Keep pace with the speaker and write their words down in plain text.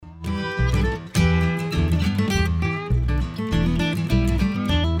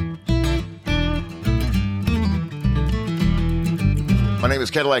name is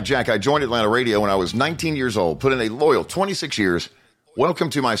Cadillac Jack. I joined Atlanta Radio when I was 19 years old, put in a loyal 26 years. Welcome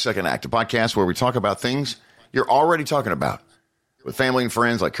to my second act, a podcast where we talk about things you're already talking about with family and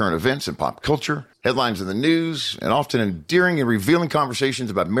friends, like current events and pop culture, headlines in the news, and often endearing and revealing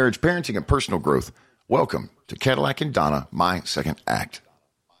conversations about marriage, parenting, and personal growth. Welcome to Cadillac and Donna, my second act.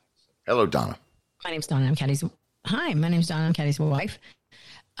 Hello, Donna. My name's Donna. I'm Caddy's. Hi, my name's Donna. I'm Caddy's wife.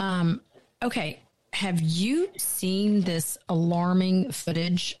 Okay. Have you seen this alarming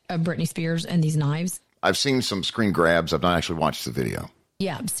footage of Brittany Spears and these knives? I've seen some screen grabs. I've not actually watched the video.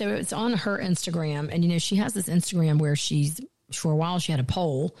 Yeah. So it's on her Instagram. And, you know, she has this Instagram where for a while, she had a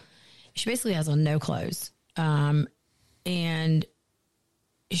poll. She basically has on no clothes. And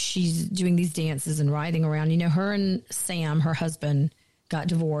she's doing these dances and writhing around. You know, her and Sam, her husband, got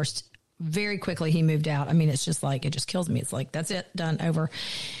divorced very quickly. He moved out. I mean, it's just like, it just kills me. It's like, that's it, done, over.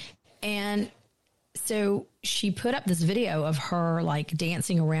 And so she put up this video of her like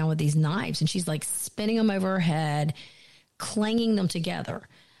dancing around with these knives, and she's like spinning them over her head, clanging them together.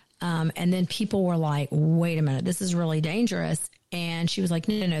 And then people were like, wait a minute, this is really dangerous. And she was like,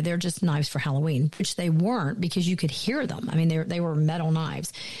 no, they're just knives for Halloween, which they weren't, because you could hear them. I mean, they were metal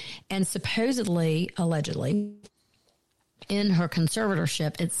knives. And supposedly, allegedly, in her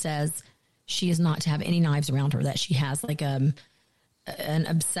conservatorship, it says she is not to have any knives around her, that she has like an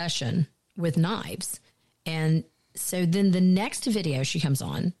obsession with knives. And so then the next video she comes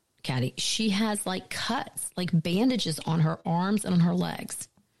on, Caddy, she has like cuts, like bandages on her arms and on her legs,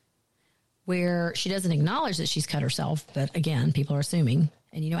 where she doesn't acknowledge that she's cut herself. But again, people are assuming,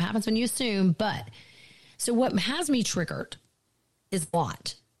 and you know what happens when you assume. But so what has me triggered is a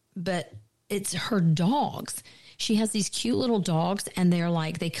lot, but it's her dogs. She has these cute little dogs, and they're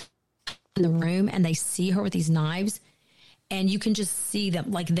like, they come in the room and they see her with these knives, and you can just see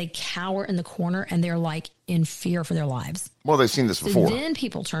them, like they cower in the corner, and they're like in fear for their lives. Well, they've seen this before. So then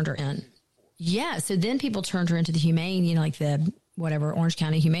people turned her in. Yeah. So then people turned her into the humane, you know, like the whatever Orange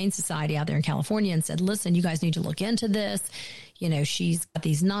County Humane Society out there in California, and said, listen, you guys need to look into this. You know, she's got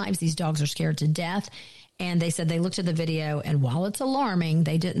these knives. These dogs are scared to death. And they said they looked at the video, and while it's alarming,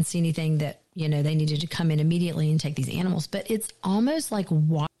 they didn't see anything that, you know, they needed to come in immediately and take these animals. But it's almost like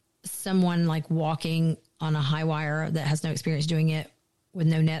someone like walking on a high wire that has no experience doing it with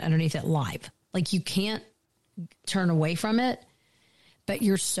no net underneath it live. Like, you can't turn away from it, but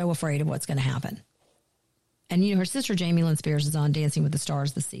you're so afraid of what's going to happen. And, you know, her sister, Jamie Lynn Spears, is on Dancing with the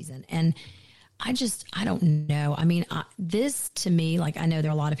Stars this season. And I don't know. I mean, this to me, like, I know there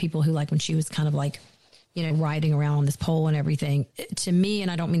are a lot of people who, like, when she was kind of like, you know, riding around on this pole and everything, to me,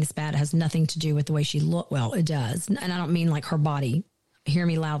 and I don't mean this bad, it has nothing to do with the way she looked. Well, it does. And I don't mean like her body. Hear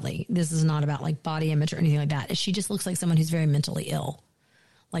me loudly. This is not about like body image or anything like that. She just looks like someone who's very mentally ill.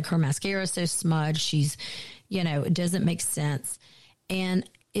 Like, her mascara is so smudged. She's, you know, it doesn't make sense. And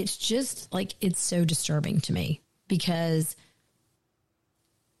it's just like, it's so disturbing to me, because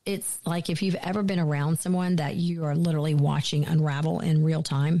it's like, if you've ever been around someone that you are literally watching unravel in real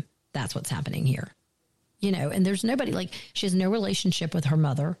time, that's what's happening here. You know, and there's nobody, like, she has no relationship with her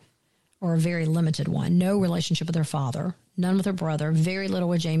mother, or a very limited one, no relationship with her father, none with her brother, very little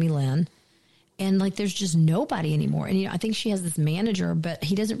with Jamie Lynn. And like, there's just nobody anymore. And, you know, I think she has this manager, but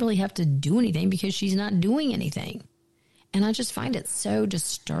he doesn't really have to do anything because she's not doing anything. And I just find it so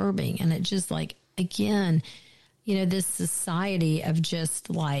disturbing. And it just, like, again, you know, this society of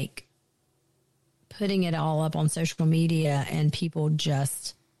just like putting it all up on social media, and people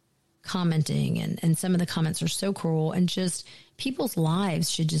just commenting, and some of the comments are so cruel, and just people's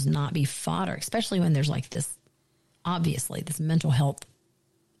lives should just not be fodder, especially when there's like this, obviously, this mental health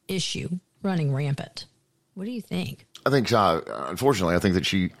issue running rampant. What do you think? I think, unfortunately, I think that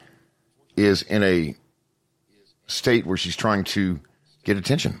she is in a state where she's trying to get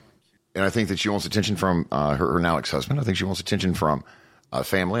attention. And I think that she wants attention from her now ex-husband. I think she wants attention from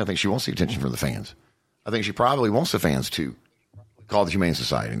family. I think she wants the attention from the fans. I think she probably wants the fans to call the Humane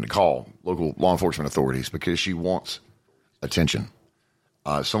Society and to call local law enforcement authorities, because she wants attention.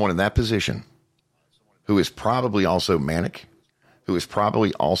 Someone in that position, who is probably also manic, who is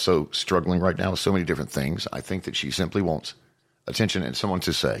probably also struggling right now with so many different things, I think that she simply wants attention and someone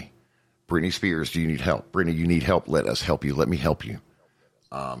to say, Brittany Spears, do you need help? Brittany, you need help. Let us help you. Let me help you.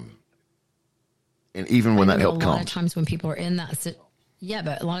 And even when that help comes. A lot of times when people are in that,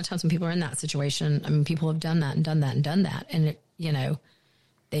 but a lot of times when people are in that situation, I mean, people have done that and done that and done that. And, it, you know,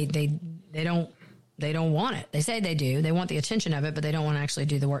 they don't want it. They say they do. They want the attention of it, but they don't want to actually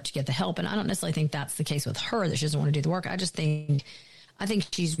do the work to get the help. And I don't necessarily think that's the case with her, that she doesn't want to do the work. I think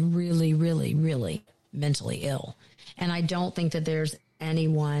she's really, really, really mentally ill. And I don't think that there's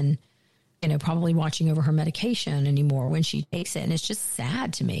anyone probably watching over her medication anymore when she takes it. And it's just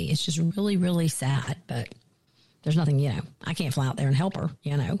sad to me. It's just really, really sad. But there's nothing, I can't fly out there and help her,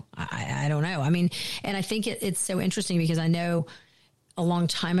 I don't know. I mean, and I think it's so interesting because I know a long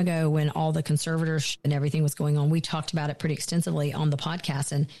time ago when all the conservators and everything was going on, we talked about it pretty extensively on the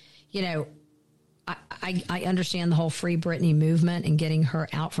podcast. And, I understand the whole Free Brittany movement and getting her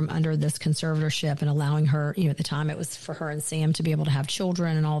out from under this conservatorship and allowing her, at the time it was for her and Sam to be able to have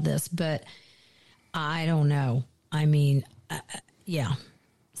children and all this. But I don't know. I mean,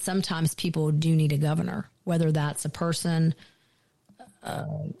 sometimes people do need a governor, whether that's a person,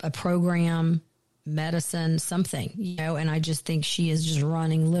 a program, medicine, something, and I just think she is just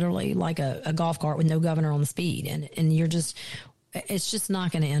running literally like a golf cart with no governor on the speed. And it's just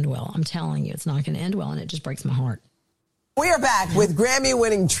not going to end well. I'm telling you, it's not going to end well. And it just breaks my heart. We are back with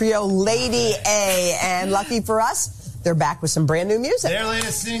Grammy-winning trio Lady A. And lucky for us, they're back with some brand new music. Their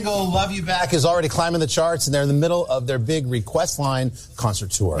latest single, Love You Back, is already climbing the charts, and they're in the middle of their big Request Line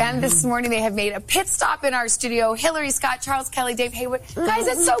concert tour. And this morning they have made a pit stop in our studio. Hillary Scott, Charles Kelly, Dave Haywood. Guys,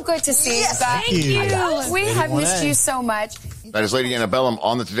 it's so good to see you guys. Thank you. We have missed you so much. That is Lady Antebellum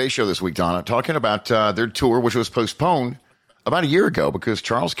on the Today Show this week, Donna, talking about their tour, which was postponed about a year ago because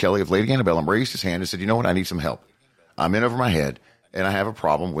Charles Kelly of Lady Antebellum raised his hand and said, you know what, I need some help. I'm in over my head, and I have a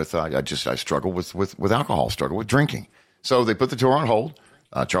problem with, I struggle with alcohol, struggle with drinking. So they put the tour on hold.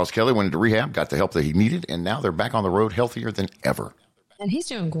 Charles Kelly went into rehab, got the help that he needed, and now they're back on the road healthier than ever. And he's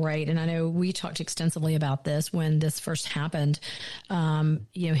doing great. And I know we talked extensively about this when this first happened. Him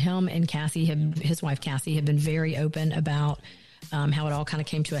and Cassie, his wife Cassie, have been very open about how it all kind of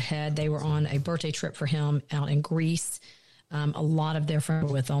came to a head. They were on a birthday trip for him out in Greece. A lot of their friends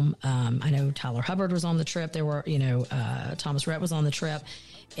were with them. I know Tyler Hubbard was on the trip. There were, Thomas Rhett was on the trip.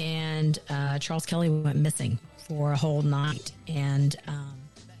 And Charles Kelly went missing for a whole night. And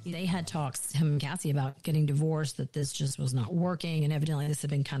they had talks, him and Cassie, about getting divorced, that this just was not working. And evidently this had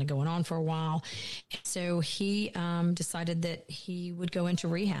been kind of going on for a while. So he decided that he would go into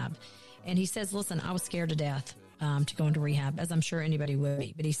rehab. And he says, listen, I was scared to death to go into rehab, as I'm sure anybody would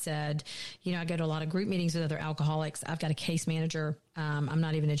be. But he said, I go to a lot of group meetings with other alcoholics. I've got a case manager. I'm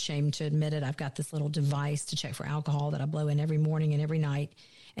not even ashamed to admit it. I've got this little device to check for alcohol that I blow in every morning and every night.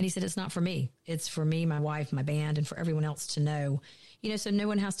 And he said, it's not for me. It's for me, my wife, my band, and for everyone else to know, so no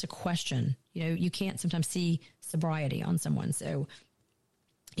one has to question. You can't sometimes see sobriety on someone. So,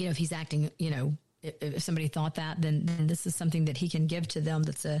 if he's acting, if somebody thought that, then this is something that he can give to them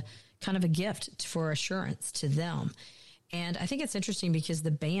that's a kind of a gift for assurance to them. And I think it's interesting because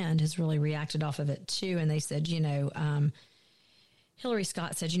the band has really reacted off of it too. And they said, Hillary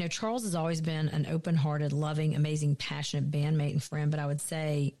Scott said, Charles has always been an open-hearted, loving, amazing, passionate bandmate and friend, but I would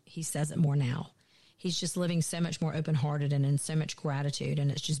say he says it more now. He's just living so much more open-hearted and in so much gratitude, and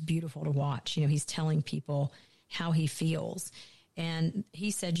it's just beautiful to watch. He's telling people how he feels. And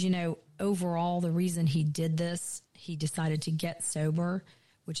he said, overall, the reason he did this, he decided to get sober,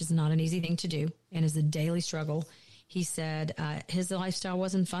 which is not an easy thing to do and is a daily struggle. He said his lifestyle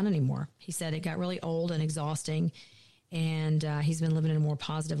wasn't fun anymore. He said it got really old and exhausting, and he's been living in a more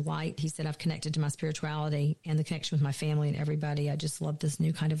positive light. He said, I've connected to my spirituality and the connection with my family and everybody. I just love this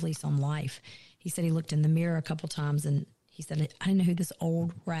new kind of lease on life. He said he looked in the mirror a couple times, and he said, I didn't know who this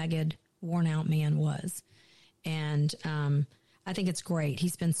old, ragged, worn-out man was. And I think it's great. He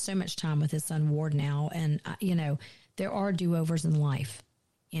spends so much time with his son, Ward, now. And, there are do-overs in life.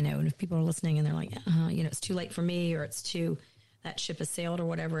 And if people are listening and they're like, it's too late for me, or that ship has sailed or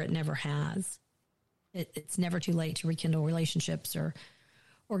whatever, it never has. It's never too late to rekindle relationships or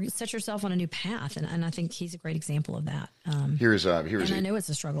set yourself on a new path. And I think he's a great example of that. I know it's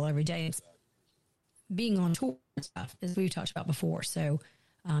a struggle every day. It's being on tour and stuff, as we've talked about before. So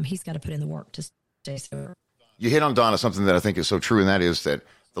he's got to put in the work to stay sober. You hit on, Donna, something that I think is so true, and that is that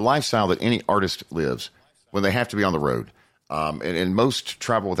the lifestyle that any artist lives when they have to be on the road, and most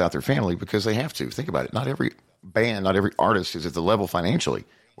travel without their family because they have to. Think about it. Not every band, not every artist is at the level financially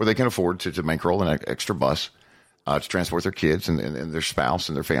where they can afford to bankroll an extra bus to transport their kids and their spouse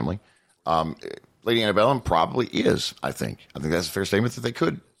and their family. Lady Antebellum probably is, I think. I think that's a fair statement that they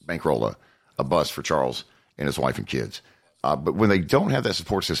could bankroll a bus for Charles and his wife and kids. But when they don't have that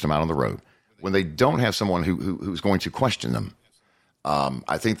support system out on the road, when they don't have someone who's going to question them,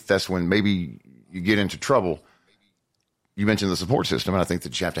 I think that's when maybe you get into trouble. You mentioned the support system, and I think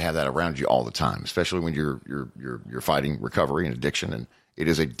that you have to have that around you all the time, especially when you're fighting recovery and addiction, and it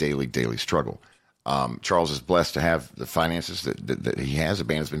is a daily struggle. Charles is blessed to have the finances that he has. The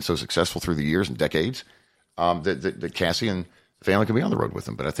band has been so successful through the years and decades that Cassie and the family can be on the road with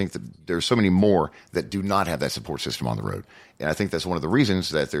them. But I think that there's so many more that do not have that support system on the road, and I think that's one of the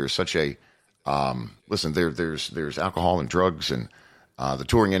reasons that there's such a Listen, there's alcohol and drugs and the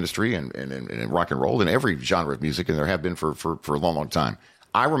touring industry and rock and roll and every genre of music, and there have been for a long, long time.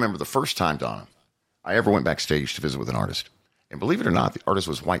 I remember the first time, Donna, I ever went backstage to visit with an artist. And believe it or not, the artist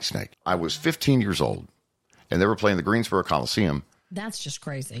was Whitesnake. I was 15 years old, and they were playing the Greensboro Coliseum. That's just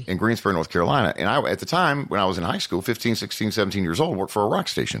crazy. In Greensboro, North Carolina. And I, at the time, when I was in high school, 15, 16, 17 years old, worked for a rock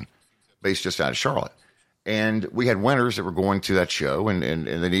station based just out of Charlotte. And we had winners that were going to that show, and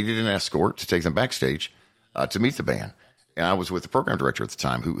they needed an escort to take them backstage to meet the band. And I was with the program director at the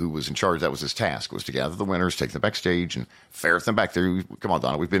time who was in charge. That was his task, was to gather the winners, take them backstage, and ferret them back there. Come on,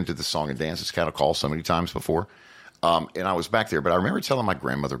 Donna, we've been to this song and dance. It's kind of called so many times before. And I was back there, but I remember telling my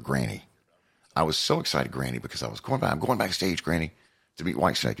grandmother, Granny, I was so excited, Granny, because I'm going backstage, Granny, to meet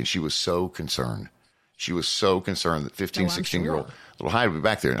Whitesnake. And she was so concerned. She was so concerned that 15, 16-year-old little Hyde would be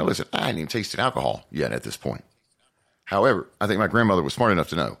back there. Now, listen, I hadn't even tasted alcohol yet at this point. However, I think my grandmother was smart enough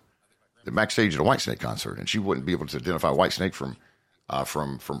to know that backstage at a Whitesnake concert, and she wouldn't be able to identify Whitesnake from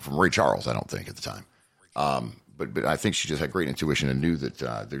Ray Charles, I don't think, at the time. But I think she just had great intuition and knew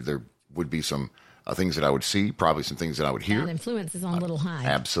that there would be some things that I would see, probably some things that I would hear. That influence is on Little Hyde.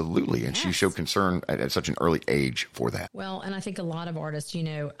 Absolutely. And she showed concern at such an early age for that. Well, and I think a lot of artists,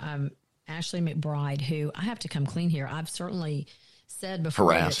 Ashley McBride, who I have to come clean here. I've certainly said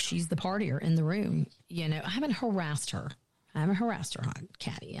before that she's the partier in the room. I haven't harassed her.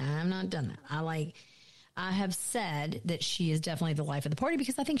 Caddy. I have not done that. I have said that she is definitely the life of the party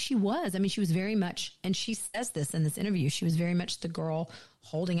because I think she was. I mean, she was very much, and she says this in this interview, she was very much the girl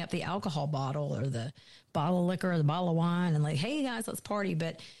holding up the alcohol bottle or the bottle of liquor or the bottle of wine and hey guys, let's party.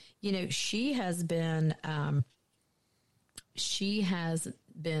 But, she has been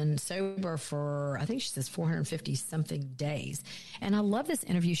sober for, I think she says 450 something days. And I love this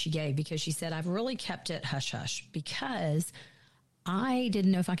interview she gave because she said, I've really kept it hush hush because I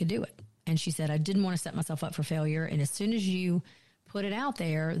didn't know if I could do it. And she said, I didn't want to set myself up for failure. And as soon as you put it out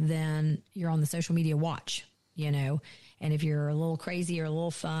there, then you're on the social media watch, and if you're a little crazy or a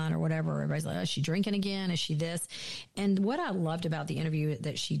little fun or whatever, everybody's like, oh, is she drinking again? Is she this? And what I loved about the interview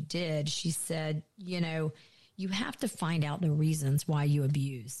that she did, she said, you have to find out the reasons why you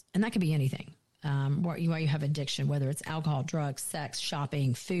abuse. And that could be anything, why you have addiction, whether it's alcohol, drugs, sex,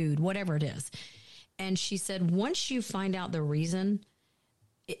 shopping, food, whatever it is. And she said, once you find out the reason,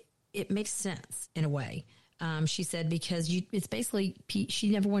 it makes sense in a way. She said, because it's basically, she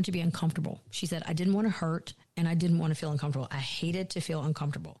never wanted to be uncomfortable. She said, I didn't want to hurt and I didn't want to feel uncomfortable. I hated to feel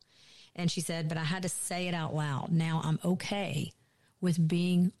uncomfortable. And she said, but I had to say it out loud. Now I'm okay with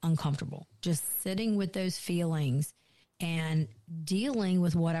being uncomfortable, just sitting with those feelings and dealing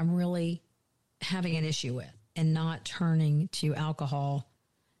with what I'm really having an issue with and not turning to alcohol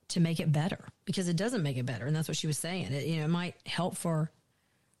to make it better because it doesn't make it better. And that's what she was saying. It might help for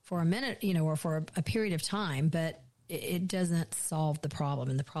a minute, or for a period of time, but it doesn't solve the problem.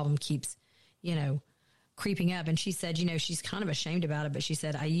 And the problem keeps, creeping up. And she said, she's kind of ashamed about it, but she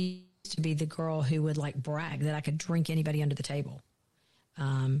said, I used to be the girl who would brag that I could drink anybody under the table.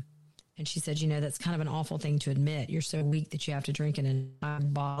 And she said, that's kind of an awful thing to admit. You're so weak that you have to drink an entire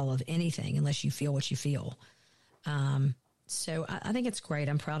bottle of anything unless you feel what you feel. So I think it's great.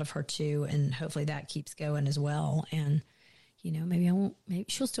 I'm proud of her too. And hopefully that keeps going as well. And, maybe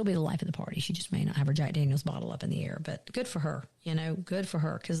she'll still be the life of the party. She just may not have her Jack Daniels bottle up in the air, but good for her, good for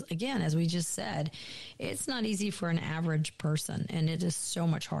her. Cause again, as we just said, it's not easy for an average person and it is so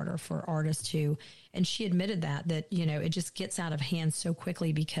much harder for artists and she admitted that, it just gets out of hand so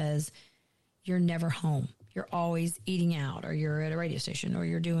quickly because you're never home. You're always eating out or you're at a radio station or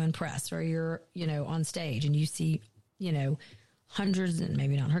you're doing press or you're, on stage and you see, hundreds and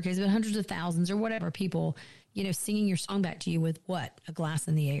maybe not in her case, but hundreds of thousands or whatever people, singing your song back to you with a glass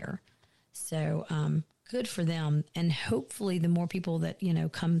in the air. So, good for them. And hopefully the more people that,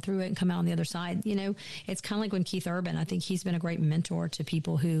 come through it and come out on the other side, it's kind of like when Keith Urban, I think he's been a great mentor to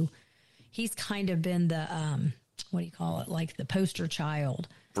people who he's kind of been the, the poster child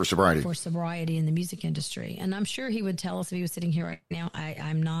for sobriety in the music industry. And I'm sure he would tell us if he was sitting here right now,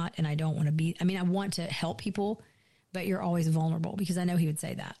 I'm not, and I don't want to be, I want to help people, but you're always vulnerable because I know he would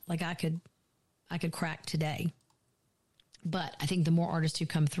say that. I could crack today. But I think the more artists who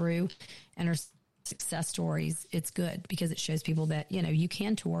come through and are success stories, it's good because it shows people that, you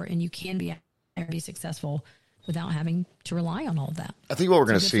can tour and you can be successful without having to rely on all of that. I think what we're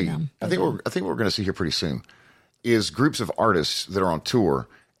going to see, I think what we're going to see here pretty soon is groups of artists that are on tour,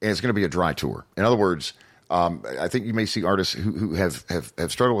 and it's going to be a dry tour. In other words, I think you may see artists who have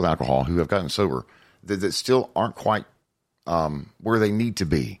struggled with alcohol, who have gotten sober, that still aren't quite where they need to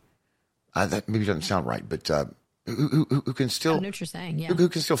be. That maybe doesn't sound right, but who can still, I know what you're saying, yeah. who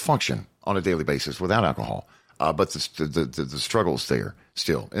can still function on a daily basis without alcohol. But the struggle's there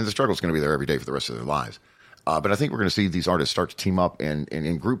still. And the struggle's going to be there every day for the rest of their lives. But I think we're going to see these artists start to team up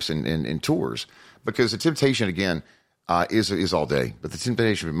in groups and in tours, because the temptation, again, is all day. But the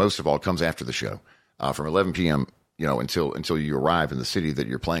temptation, most of all, comes after the show, from 11 p.m., until you arrive in the city that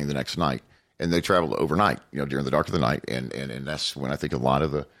you're playing the next night. And they travel overnight, during the dark of the night. And that's when I think a lot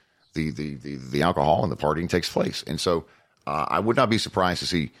of the alcohol and the partying takes place. And so I would not be surprised to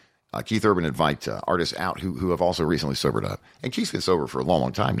see Keith Urban invite artists out who have also recently sobered up. And Keith's been sober for a long,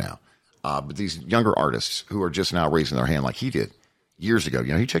 long time now. But these younger artists who are just now raising their hand like he did years ago.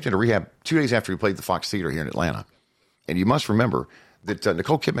 He checked into rehab 2 days after he played the Fox Theater here in Atlanta. And you must remember that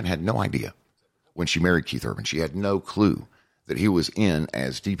Nicole Kidman had no idea when she married Keith Urban. She had no clue that he was in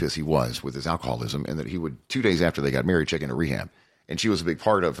as deep as he was with his alcoholism, and that he would, 2 days after they got married, check into rehab. And she was a big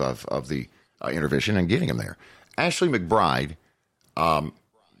part of the intervention and getting him there. Ashley McBride,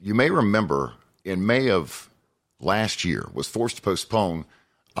 you may remember, in May of last year, was forced to postpone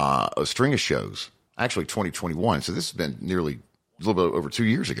a string of shows, actually 2021. So this has been nearly a little bit over 2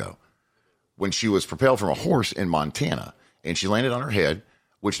 years ago, when she was propelled from a horse in Montana, and she landed on her head,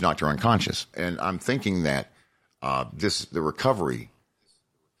 which knocked her unconscious. And I'm thinking that the recovery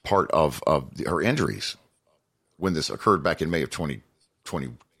part of her injuries, when this occurred back in May of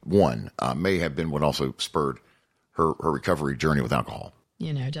 2021, may have been what also spurred her recovery journey with alcohol.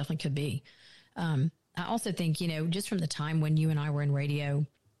 Definitely could be. I also think, just from the time when you and I were in radio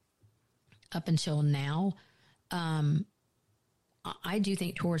up until now, I do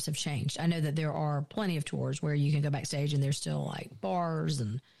think tours have changed. I know that there are plenty of tours where you can go backstage and there's still like bars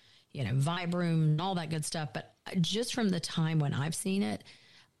and, vibe room and all that good stuff. But just from the time when I've seen it,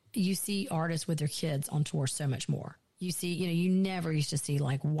 you see artists with their kids on tour so much more. You see, you never used to see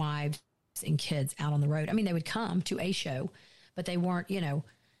like wives and kids out on the road. I mean, they would come to a show, but they weren't,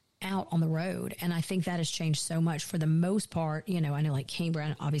 out on the road. And I think that has changed so much. For the most part, I know like Kane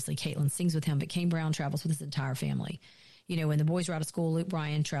Brown, obviously Caitlin sings with him, but Kane Brown travels with his entire family. When the boys were out of school, Luke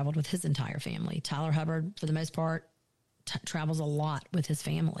Bryan traveled with his entire family. Tyler Hubbard, for the most part, travels a lot with his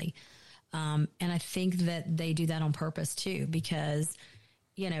family. And I think that they do that on purpose too, because,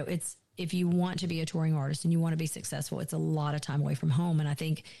 it's, if you want to be a touring artist and you want to be successful, it's a lot of time away from home. And I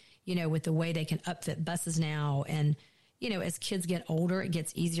think, with the way they can upfit buses now, and, as kids get older, it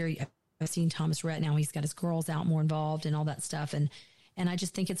gets easier. I've seen Thomas Rhett now, he's got his girls out more involved and all that stuff. And I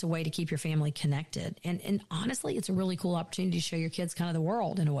just think it's a way to keep your family connected. And honestly, it's a really cool opportunity to show your kids kind of the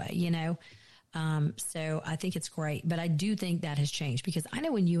world in a way, So I think it's great. But I do think that has changed, because I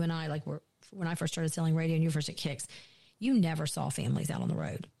know when you and I, when I first started selling radio and you were first at Kicks, you never saw families out on the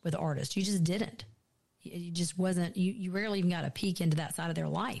road with artists. You just didn't. You just wasn't, you rarely even got a peek into that side of their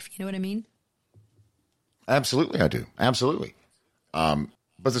life. You know what I mean? Absolutely, I do. Absolutely. But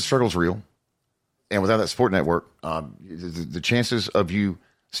the struggle's real. And without that support network, the chances of you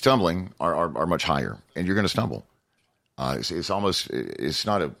stumbling are much higher, and you're going to stumble. It's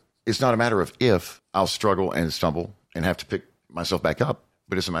not a matter of if I'll struggle and stumble and have to pick myself back up,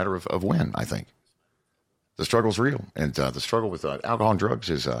 but it's a matter of when. I think the struggle's real, and the struggle with alcohol and drugs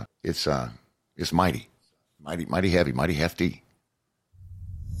is mighty heavy, mighty hefty.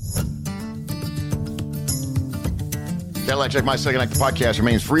 Cadillac Jack, My Second Act, the podcast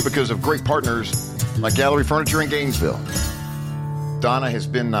remains free because of great partners like Gallery Furniture in Gainesville. Donna has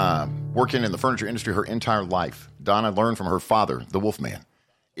been working in the furniture industry her entire life. Donna learned from her father, the Wolfman,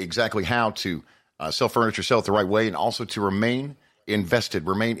 exactly how to sell furniture, sell it the right way, and also to remain invested,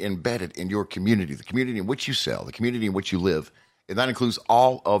 remain embedded in your community, the community in which you sell, the community in which you live. And that includes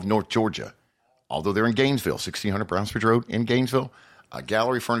all of North Georgia. Although they're in Gainesville, 1600 Brownsbridge Road in Gainesville,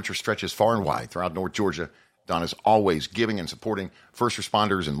 Gallery Furniture stretches far and wide throughout North Georgia. Donna's always giving and supporting first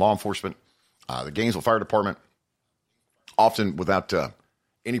responders and law enforcement, the Gainesville Fire Department, often without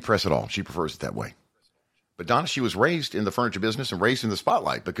any press at all. She prefers it that way. But Donna, she was raised in the furniture business and raised in the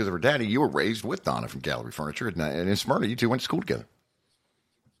spotlight because of her daddy. You were raised with Donna from Gallery Furniture, and in Smyrna, you two went to school together.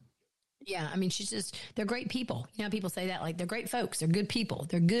 Yeah, I mean, they're great people. People say that, like, they're great folks. They're good people.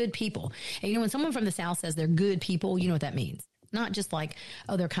 They're good people. And, when someone from the South says they're good people, you know what that means. Not just like,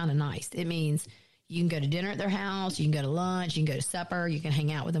 oh, they're kind of nice. It means you can go to dinner at their house, you can go to lunch, you can go to supper, you can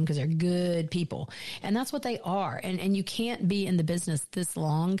hang out with them because they're good people. And that's what they are. And you can't be in the business this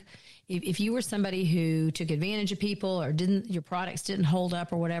long. If you were somebody who took advantage of people, or your products didn't hold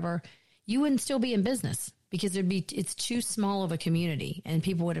up or whatever, you wouldn't still be in business, because it's too small of a community and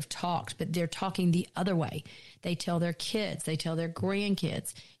people would have talked, but they're talking the other way. They tell their kids, they tell their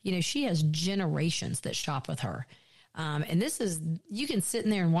grandkids. She has generations that shop with her. And you can sit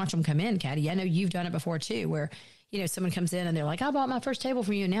in there and watch them come in, Caddy. I know you've done it before too, where, someone comes in and they're like, I bought my first table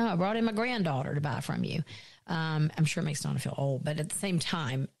from you. And now I brought in my granddaughter to buy from you. I'm sure it makes Donna feel old, but at the same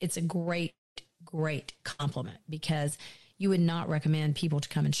time, it's a great, great compliment because you would not recommend people to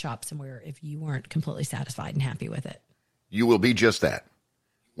come and shop somewhere if you weren't completely satisfied and happy with it. You will be just that.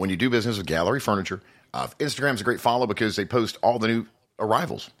 When you do business with Gallery Furniture, Instagram's a great follow because they post all the new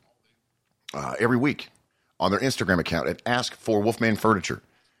arrivals every week on their Instagram account at Ask for Wolfman Furniture.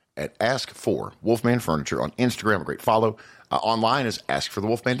 At Ask for Wolfman Furniture on Instagram, a great follow. Online is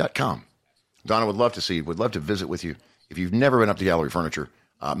askforthewolfman.com. Donna would love to see you, would love to visit with you. If you've never been up to Gallery Furniture,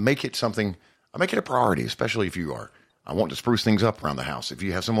 make it make it a priority, especially if you are wanting to spruce things up around the house. If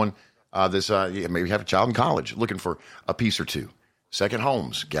you have someone maybe have a child in college looking for a piece or two. Second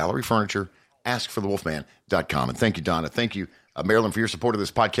homes, Gallery Furniture, askforthewolfman.com. And thank you, Donna. Thank you, Marilyn, for your support of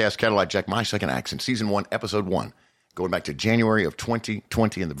this podcast, Cadillac Jack, My Second Accent, Season 1, Episode 1, going back to January of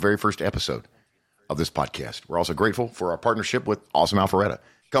 2020 in the very first episode of this podcast. We're also grateful for our partnership with Awesome Alpharetta.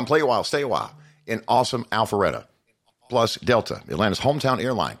 Come play a while, stay a while in Awesome Alpharetta. Plus Delta, Atlanta's hometown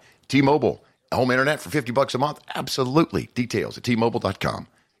airline, T-Mobile, home internet for $50 a month. Absolutely. Details at T-Mobile.com.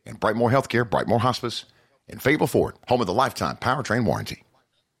 And Brightmore Healthcare, Brightmore Hospice, and Fable Ford, home of the lifetime powertrain warranty.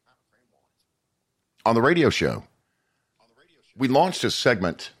 On the radio show, we launched a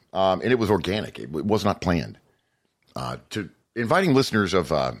segment, and it was organic. It was not planned. To inviting listeners of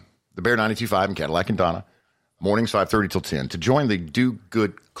the Bear 92.5 and Cadillac and Donna, mornings 5:30 till 10, to join the Do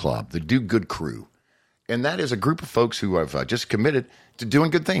Good Club, the Do Good Crew. And that is a group of folks who have just committed to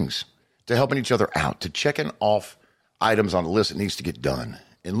doing good things, to helping each other out, to checking off items on the list that needs to get done.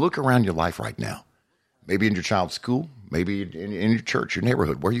 And look around your life right now. Maybe in your child's school, maybe in your church, your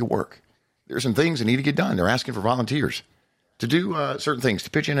neighborhood, where you work. There's some things that need to get done. They're asking for volunteers to do certain things,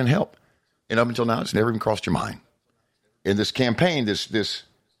 to pitch in and help. And up until now, it's never even crossed your mind. In this campaign, this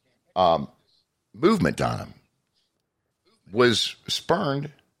movement, Donna, was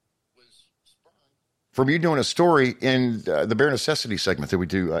spurned from you doing a story in the Bare Necessity segment that we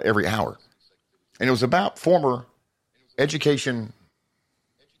do every hour. And it was about former education.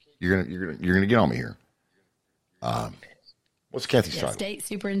 You're gonna get on me here. What's Kathy's title? State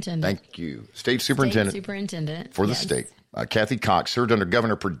Superintendent. Thank you. State Superintendent. State Superintendent for the state. Kathy Cox served under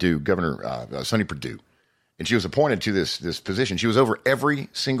Governor Sonny Perdue. And she was appointed to this position. She was over every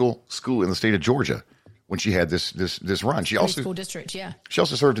single school in the state of Georgia when she had this run. She also school district, yeah. She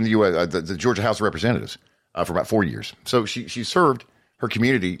also served in the U.S. The Georgia House of Representatives for about 4 years. So she served her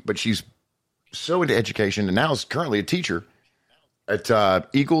community, but she's so into education and now is currently a teacher at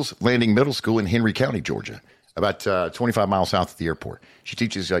Eagles Landing Middle School in Henry County, Georgia, about 25 miles south of the airport. She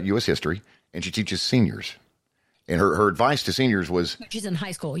teaches U.S. history and she teaches seniors. And her advice to seniors was... She's in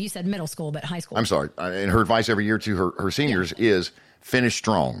high school. You said middle school, but high school. I'm sorry. And her advice every year to her seniors is finish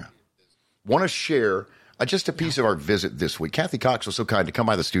strong. Want to share just a piece of our visit this week. Kathy Cox was so kind to come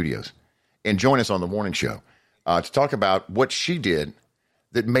by the studios and join us on the morning show to talk about what she did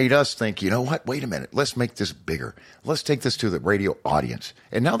that made us think, you know what? Wait a minute. Let's make this bigger. Let's take this to the radio audience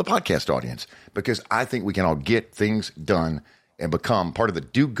and now the podcast audience, because I think we can all get things done and become part of the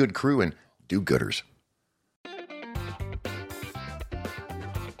Do Good crew and do-gooders.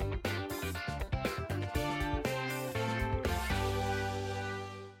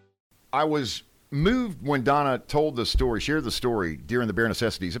 I was moved when Donna shared the story during the Bare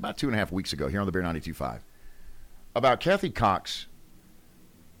Necessities about 2.5 weeks ago here on the Bear 92.5 about Kathy Cox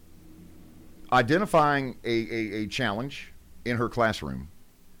identifying a challenge in her classroom,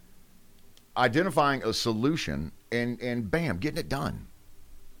 identifying a solution, and bam, getting it done.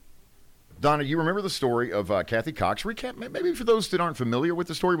 Donna, you remember the story of Kathy Cox? Recap, maybe for those that aren't familiar with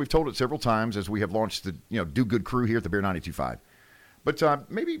the story. We've told it several times as we have launched the Do Good crew here at the Bear 92.5.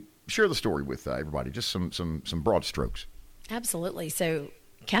 But maybe share the story with everybody, just some broad strokes. Absolutely. So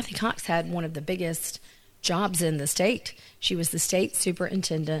Kathy Cox had one of the biggest jobs in the state. She was the state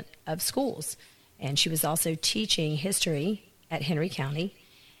superintendent of schools, and she was also teaching history at Henry County,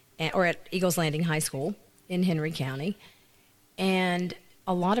 or at Eagles Landing High School in Henry County. And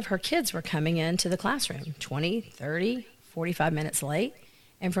a lot of her kids were coming into the classroom 20, 30, 45 minutes late.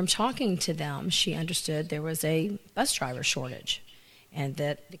 And from talking to them, she understood there was a bus driver shortage and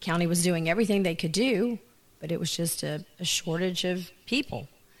that the county was doing everything they could do, but it was just a shortage of people.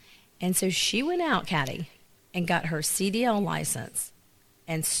 And so she went out, Caddy, and got her CDL license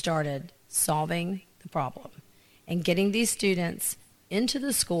and started solving the problem and getting these students into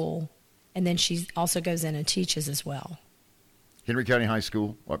the school. And then she also goes in and teaches as well. Henry County High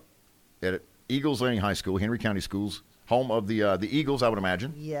School, at Eagles Landing High School, Henry County Schools, home of the Eagles, I would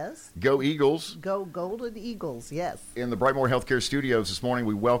imagine. Yes. Go Eagles. Go Golden Eagles, yes. In the Brightmore Healthcare Studios this morning,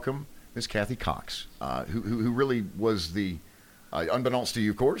 we welcome Miss Kathy Cox, who really was the, unbeknownst to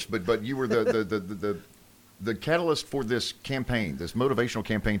you, of course, but you were the catalyst for this campaign, this motivational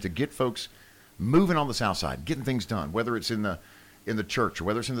campaign to get folks moving on the South Side, getting things done, whether it's in the church, or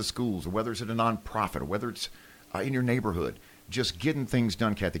whether it's in the schools, or whether it's at a nonprofit, or whether it's in your neighborhood, just getting things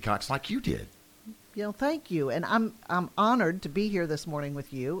done, Kathy Cox, like you did. Thank you. And I'm honored to be here this morning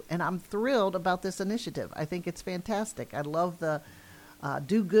with you, and I'm thrilled about this initiative. I think it's fantastic. I love the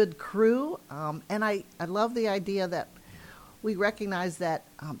Do Good crew, and I love the idea that we recognize that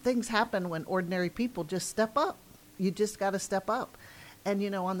things happen when ordinary people just step up. You just got to step up.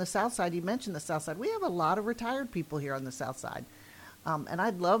 And, on the South Side, you mentioned the South Side. We have a lot of retired people here on the South Side. And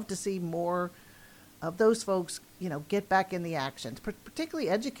I'd love to see more of those folks, get back in the action, particularly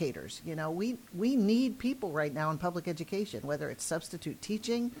educators. We need people right now in public education, whether it's substitute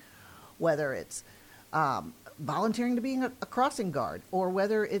teaching, whether it's volunteering to being a crossing guard, or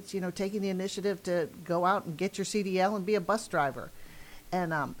whether it's, taking the initiative to go out and get your CDL and be a bus driver.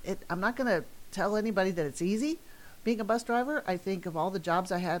 And I'm not going to tell anybody that it's easy being a bus driver. I think of all the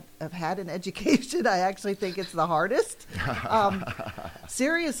jobs have had in education, I actually think it's the hardest.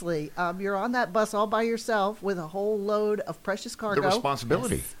 Seriously, you're on that bus all by yourself with a whole load of precious cargo. The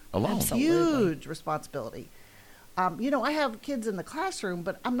responsibility alone. Absolutely. Huge responsibility. I have kids in the classroom,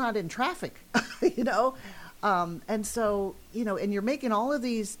 but I'm not in traffic, and so, and you're making all of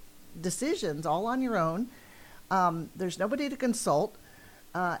these decisions all on your own. There's nobody to consult.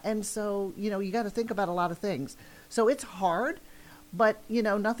 And so, you got to think about a lot of things. So it's hard, but,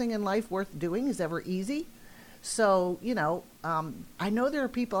 nothing in life worth doing is ever easy. So, I know there are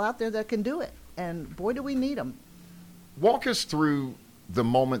people out there that can do it, and boy, do we need them. Walk us through the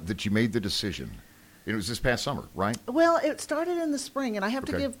moment that you made the decision. It was this past summer, right? Well, it started in the spring, and I have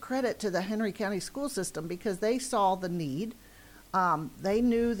to give credit to the Henry County school system because they saw the need. They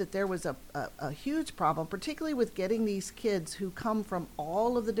knew that there was a huge problem, particularly with getting these kids who come from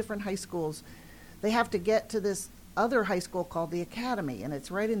all of the different high schools. They have to get to this other high school called the Academy, and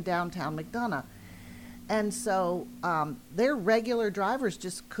it's right in downtown McDonough. And so their regular drivers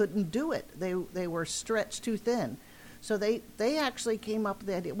just couldn't do it. They were stretched too thin. So they actually came up with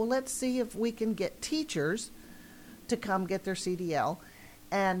the idea, well, let's see if we can get teachers to come get their CDL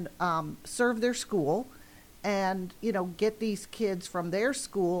and serve their school and, get these kids from their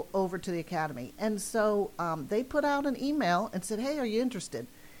school over to the Academy. And so they put out an email and said, hey, are you interested?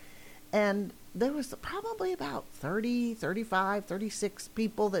 And there was probably about 30, 35, 36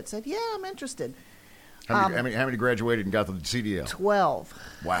 people that said, yeah, I'm interested. How many graduated and got the CDL? 12.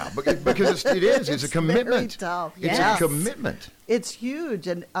 Wow. Because it's a commitment. Very tough. It's a commitment. It's huge.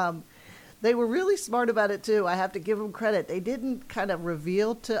 And they were really smart about it, too. I have to give them credit. They didn't kind of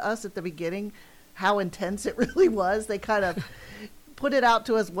reveal to us at the beginning how intense it really was. They kind of put it out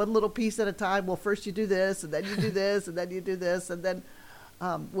to us one little piece at a time. Well, first you do this, and then you do this, and then you do this. And then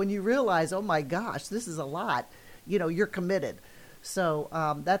when you realize, oh, my gosh, this is a lot, you're committed. So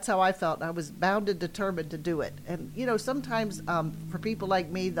that's how I felt. I was bound and determined to do it. And, sometimes for people like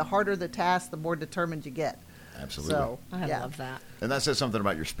me, the harder the task, the more determined you get. Absolutely. So, I love that. And that says something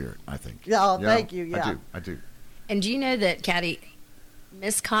about your spirit, I think. Yeah, thank you. Yeah. I do. And do you know that, Caddy,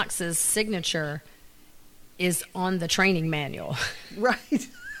 Miss Cox's signature is on the training manual? Right.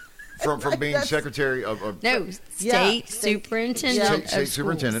 From being secretary of state superintendent. State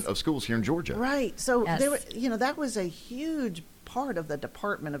superintendent of schools here in Georgia. Right. So Yes. there were, that was a huge part of the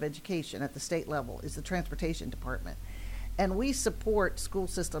Department of Education at the state level is the transportation department. And we support school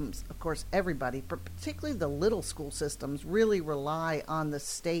systems, of course, everybody, but particularly the little school systems really rely on the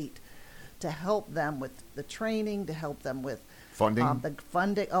state to help them with the training, to help them with Funding? The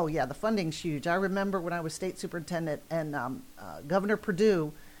funding. Oh, yeah, the funding's huge. I remember when I was state superintendent and Governor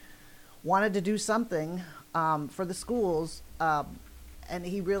Perdue wanted to do something for the schools, and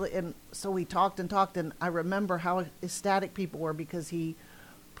he really, and so we talked, and I remember how ecstatic people were because he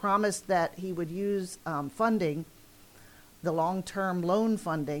promised that he would use funding, the long-term loan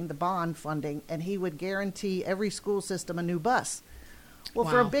funding, the bond funding, and he would guarantee every school system a new bus. Well,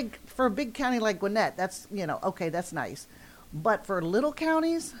 Wow. for a big county like Gwinnett, that's okay, that's nice, but for little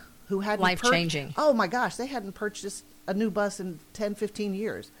counties who hadn't Life-changing. oh my gosh, they hadn't purchased a new bus in 10, 15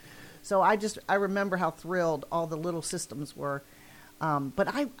 years. So I remember how thrilled all the little systems were. But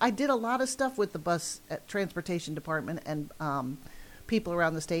I did a lot of stuff with the bus transportation department and people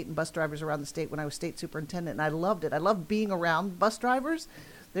around the state and bus drivers around the state when I was state superintendent, and I loved it. I loved being around bus drivers.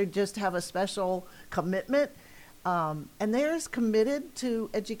 They just have a special commitment, and they're as committed to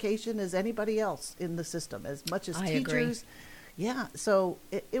education as anybody else in the system, as much as I teachers. agree. Yeah, so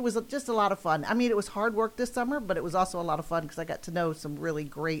it was just a lot of fun. I mean, it was hard work this summer, but it was also a lot of fun because I got to know some really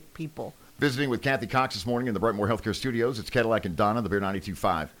great people. Visiting with Kathy Cox this morning in the Brightmore Healthcare Studios. It's Cadillac and Donna, the Bear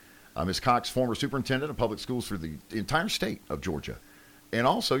 92.5. Ms. Cox, former superintendent of public schools for the entire state of Georgia. And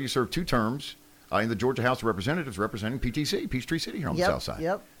also, you served 2 terms in the Georgia House of Representatives representing PTC, Peachtree City here on the South Side.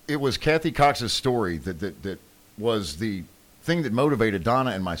 Yep. It was Kathy Cox's story that was the thing that motivated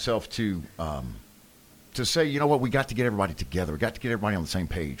Donna and myself to say, you know what, we got to get everybody together. We got to get everybody on the same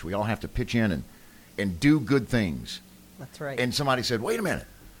page. We all have to pitch in and do good things. That's right. And somebody said, wait a minute,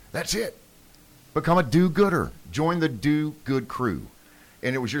 that's it. Become a do-gooder. Join the do-good crew.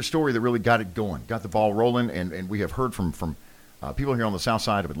 And it was your story that really got it going, got the ball rolling. And we have heard from people here on the south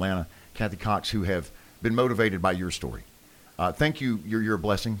side of Atlanta, Kathy Cox, who have been motivated by your story. Thank you. You're a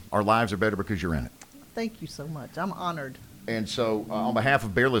blessing. Our lives are better because you're in it. Thank you so much. I'm honored. And so on behalf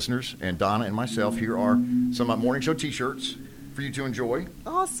of Bear listeners and Donna and myself, here are some morning show T-shirts for you to enjoy.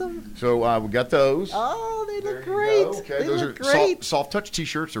 Awesome. So we got those. Oh, they look great. Okay, they those look are great. soft touch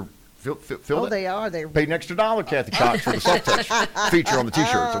T-shirts. Are filled. Oh, they are. They're paid an extra $1, Kathy Cox, for the soft touch feature on the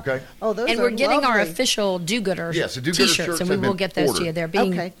T-shirts. Okay. Oh, those and are we're getting our lovely. official do-gooder Yes, the do-gooder T-shirts, shirts and we have will been get those to ordered. you. They're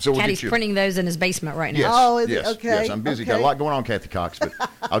being Okay. So we'll Caddy's get you- printing those in his basement right now. Yes. Oh, is it? yes, Okay. Yes, I'm busy. Okay. Got a lot going on, Kathy Cox, but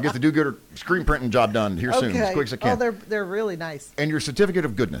I'll get the do-gooder screen printing job done here soon, as quick as I can. Oh, they're really nice. And your certificate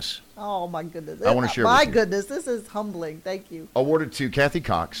of goodness, Oh my goodness. I wanna share My with you. goodness, this is humbling. Thank you. awarded to Kathy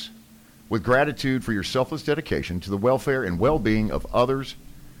Cox with gratitude for your selfless dedication to the welfare and well-being of others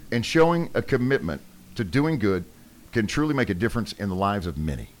and showing a commitment to doing good can truly make a difference in the lives of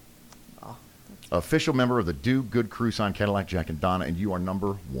many. Official member of the Do Good Crew, signed Cadillac Jack and Donna, and you are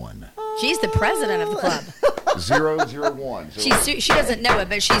number 1. She's the president of the club. 001. So She doesn't know it,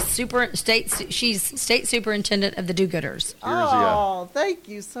 but she's state superintendent of the do-gooders. here's Oh, thank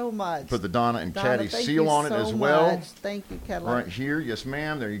you so much. put the Donna and Donna, Caddy thank seal you on it so as well. much. Thank you, Cadillac. Right here. Yes,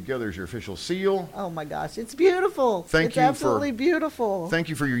 ma'am. There you go. There's your official seal. Oh my gosh, it's beautiful. Thank it's you for- absolutely beautiful. Thank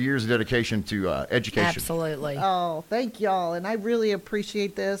you for your years of dedication to education. Absolutely. Oh, thank y'all, and I really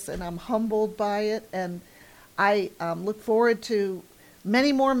appreciate this, and I'm humbled by it, and I look forward to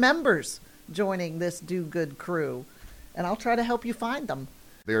many more members joining this Do Good crew, and I'll try to help you find them.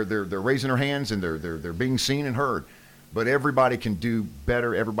 They're raising their hands and they're being seen and heard, but everybody can do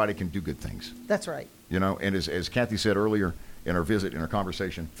better. Everybody can do good things. That's right. You know, and as Kathy said earlier in our visit, in our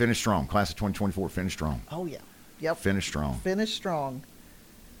conversation, finish strong. Class of 2024, finish strong. Oh yeah. Yep. Finish strong. Finish strong.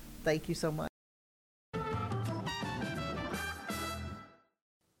 Thank you so much.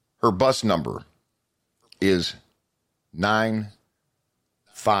 Her bus number is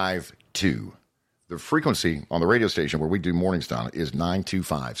 952. The frequency on the radio station where we do Mornings, Donna, is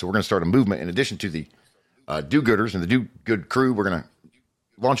 925. So we're going to start a movement. In addition to the do-gooders and the do-good crew, we're going to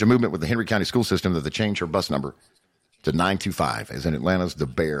launch a movement with the Henry County school system that they change her bus number to 925, as in Atlanta's the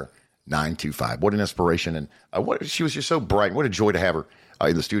Bear 925. What an inspiration. And she was just so bright. What a joy to have her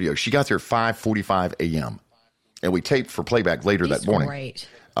in the studio. She got there at 5:45 a.m. And we taped for playback later that morning. Great.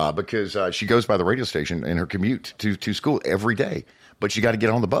 Because she goes by the radio station in her commute to school every day. But she got to get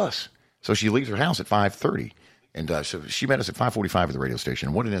on the bus. So she leaves her house at 5:30. And so she met us at 5:45 at the radio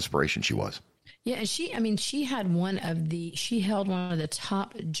station. What an inspiration she was. Yeah, and she held one of the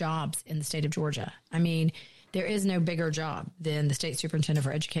top jobs in the state of Georgia. I mean, there is no bigger job than the state superintendent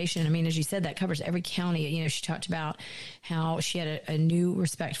for education. I mean, as you said, that covers every county. You know, she talked about how she had a new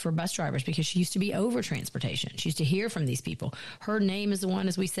respect for bus drivers because she used to be over transportation. She used to hear from these people. Her name is the one,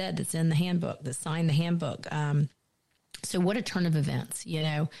 as we said, that's in the handbook, that signed the handbook. So what a turn of events, you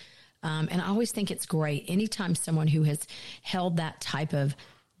know. And I always think it's great. Anytime someone who has held that type of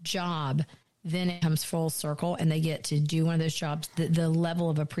job, then it comes full circle and they get to do one of those jobs, the level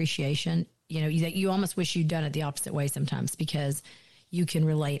of appreciation, you know, you almost wish you'd done it the opposite way sometimes because you can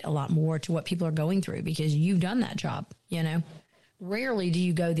relate a lot more to what people are going through because you've done that job, you know. Rarely do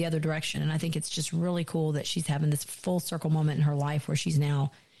you go the other direction. And I think it's just really cool that she's having this full circle moment in her life where she's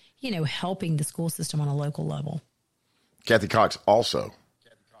now, you know, helping the school system on a local level. Kathy Cox also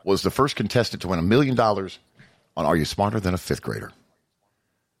was the first contestant to win $1 million on Are You Smarter Than a Fifth Grader?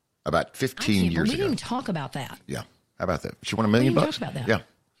 About 15 years We didn't ago. even talk about that. Yeah. How about that? She won $1 million. We didn't talk about that. Yeah.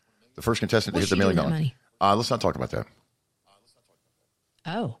 The first contestant What's to hit the she $1 million. doing with that money? Let's not talk about that.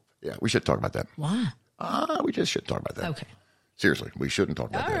 Oh, Yeah, we should talk about that. why? We just shouldn't talk about that. Okay. Seriously, we shouldn't talk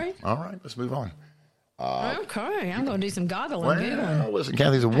about All that. right. All right, let's move on. Okay, I'm going to do some goggling. Well, Googling. listen,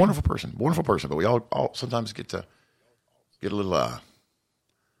 Kathy's a wonderful person, but we all sometimes get a little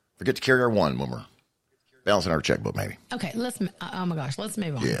forget to carry our one when we're balancing our checkbook, maybe. Okay, let's. Oh my gosh, let's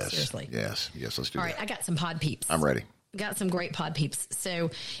move on. Yes, Seriously. yes, let's do All that. right, I got some pod peeps. I'm ready. got some great pod peeps.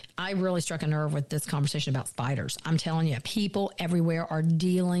 So I really struck a nerve with this conversation about spiders. I'm telling you, people everywhere are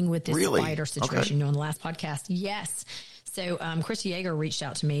dealing with this spider situation. Okay. You know, in the last podcast. Yes. So Christy Yeager reached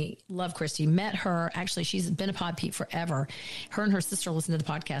out to me. Love Christy. Met her. Actually, she's been a pod peep forever. Her and her sister listen to the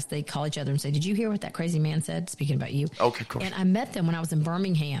podcast. They call each other and say, did you hear what that crazy man said? Speaking about you. Okay, cool. And I met them when I was in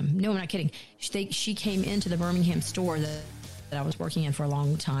Birmingham. No, I'm not kidding. She came into the Birmingham store that I was working in for a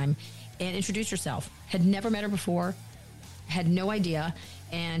long time and introduced herself. Had never met her before. Had no idea,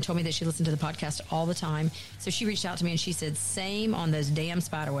 and told me that she listened to the podcast all the time. So she reached out to me and she said, same on those damn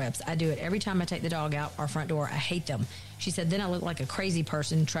spider webs. I do it every time I take the dog out our front door. I hate them. She said, then I look like a crazy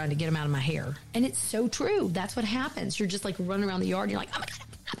person trying to get them out of my hair. And it's so true. That's what happens. You're just like running around the yard and you're like, oh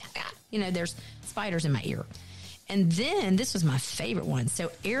my God. You know, there's spiders in my ear. And then this was my favorite one.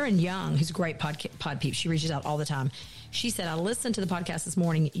 So Erin Young, who's a great pod peep, she reaches out all the time. She said, I listened to the podcast this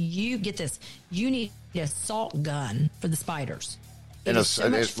morning. You get this. You need a salt gun for the spiders. Hang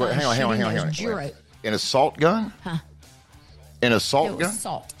on. In a salt gun? Huh? In a salt gun?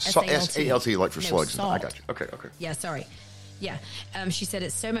 Salt. S-A-L-T, like for slugs. Salt. I got you. Okay. Yeah, sorry. Yeah. She said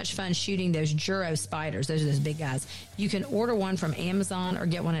it's so much fun shooting those Juro spiders. Those are those big guys. You can order one from Amazon or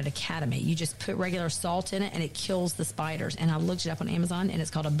get one at Academy. You just put regular salt in it and it kills the spiders. And I looked it up on Amazon and it's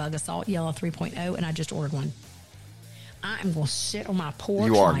called a Bug Assault Yellow 3.0 and I just ordered one. I am going to sit on my porch.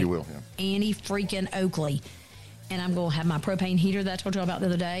 You will. Yeah. Annie freaking Oakley. And I'm going to have my propane heater that I told you about the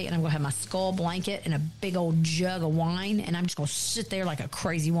other day. And I'm going to have my skull blanket and a big old jug of wine. And I'm just going to sit there like a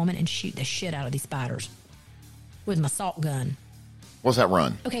crazy woman and shoot the shit out of these spiders with my salt gun. What's that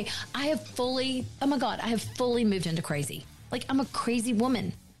run? Okay. I have fully moved into crazy. Like, I'm a crazy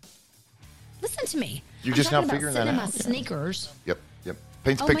woman. Listen to me. You're just now figuring that out. I'm talking about sitting in my sneakers. Yep.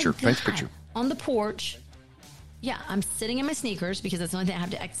 Paint the picture. Paint the picture. On the porch. Yeah, I'm sitting in my sneakers because that's the only thing I have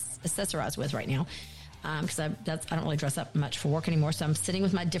to accessorize with right now. Because I don't really dress up much for work anymore. So I'm sitting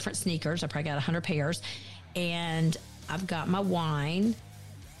with my different sneakers. I probably got 100 pairs. And I've got my wine,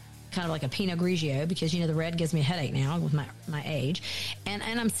 kind of like a Pinot Grigio, because, you know, the red gives me a headache now with my age. And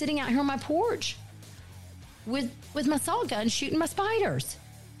I'm sitting out here on my porch with my salt gun shooting my spiders.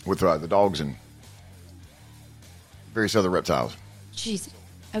 With the dogs and various other reptiles. Jeez.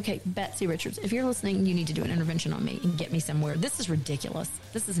 Okay, Betsy Richards, if you're listening, you need to do an intervention on me and get me somewhere. This is ridiculous.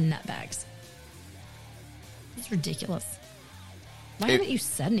 This is nutbags. It's ridiculous. Why haven't you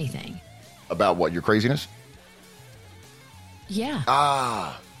said anything? About what, your craziness?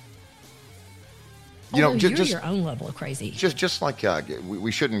 Yeah. You know, you're just your own level of crazy. Just like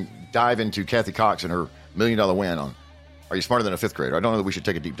we shouldn't dive into Kathy Cox and her $1 million win on Are You Smarter Than a Fifth Grader? I don't know that we should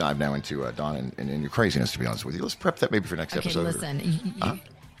take a deep dive now into Dawn and your craziness, to be honest with you. Let's prep that maybe for next episode. Listen,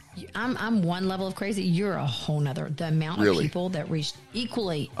 I'm one level of crazy. You're a whole nother. The amount of people that reached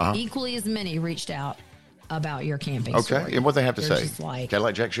equally as many reached out about your camping story. And what they have to say. Like,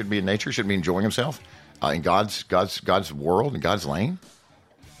 Cadillac Jack should be in nature, should be enjoying himself in God's world and God's lane.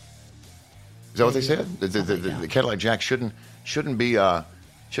 Is that what they said? The Cadillac Jack shouldn't be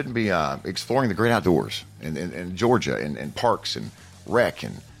exploring the great outdoors in Georgia and parks and rec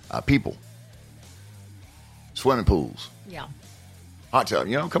and people, swimming pools. Yeah. Hot tub,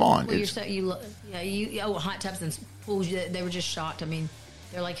 come on. Well, hot tubs and pools. They were just shocked. I mean,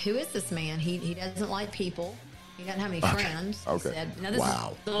 they're like, "Who is this man? He doesn't like people. He doesn't have any friends." Okay. He said, "Now this is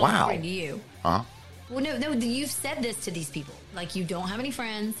according to you." Well, no. You've said this to these people. Like, you don't have any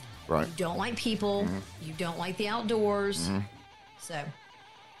friends. Right. You don't like people. Mm-hmm. You don't like the outdoors. Mm-hmm. So.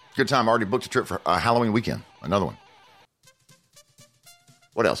 Good time. I already booked a trip for Halloween weekend. Another one.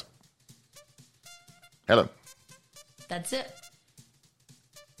 What else? Hello. That's it.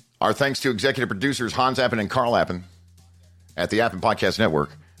 Our thanks to executive producers Hans Appen and Carl Appen at the Appen Podcast Network.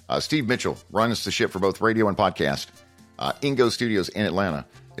 Steve Mitchell runs the ship for both radio and podcast. Ingo Studios in Atlanta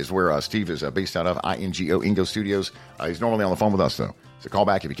is where Steve is based out of. INGO, Ingo Studios. He's normally on the phone with us, though. So call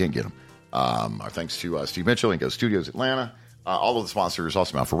back if you can't get him. Our thanks to Steve Mitchell, Ingo Studios Atlanta. All of the sponsors,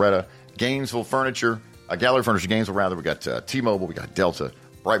 also Alpharetta, Gainesville Furniture, Gallery Furniture, Gainesville, rather. We got T-Mobile, we got Delta,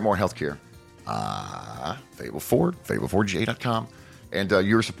 Brightmore Healthcare, Fable Ford, FableFordGA.com. And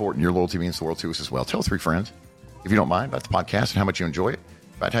your support and your loyalty means the world to us as well. Tell 3 friends, if you don't mind, about the podcast and how much you enjoy it,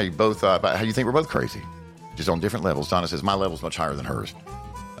 about how you think we're both crazy, just on different levels. Donna says my level's much higher than hers.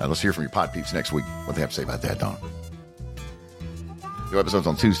 Let's hear from your pod peeps next week, what they have to say about that, Donna. New episodes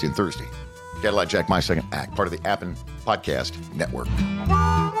on Tuesday and Thursday. Cadillac Jack, My Second Act, part of the Appen Podcast Network.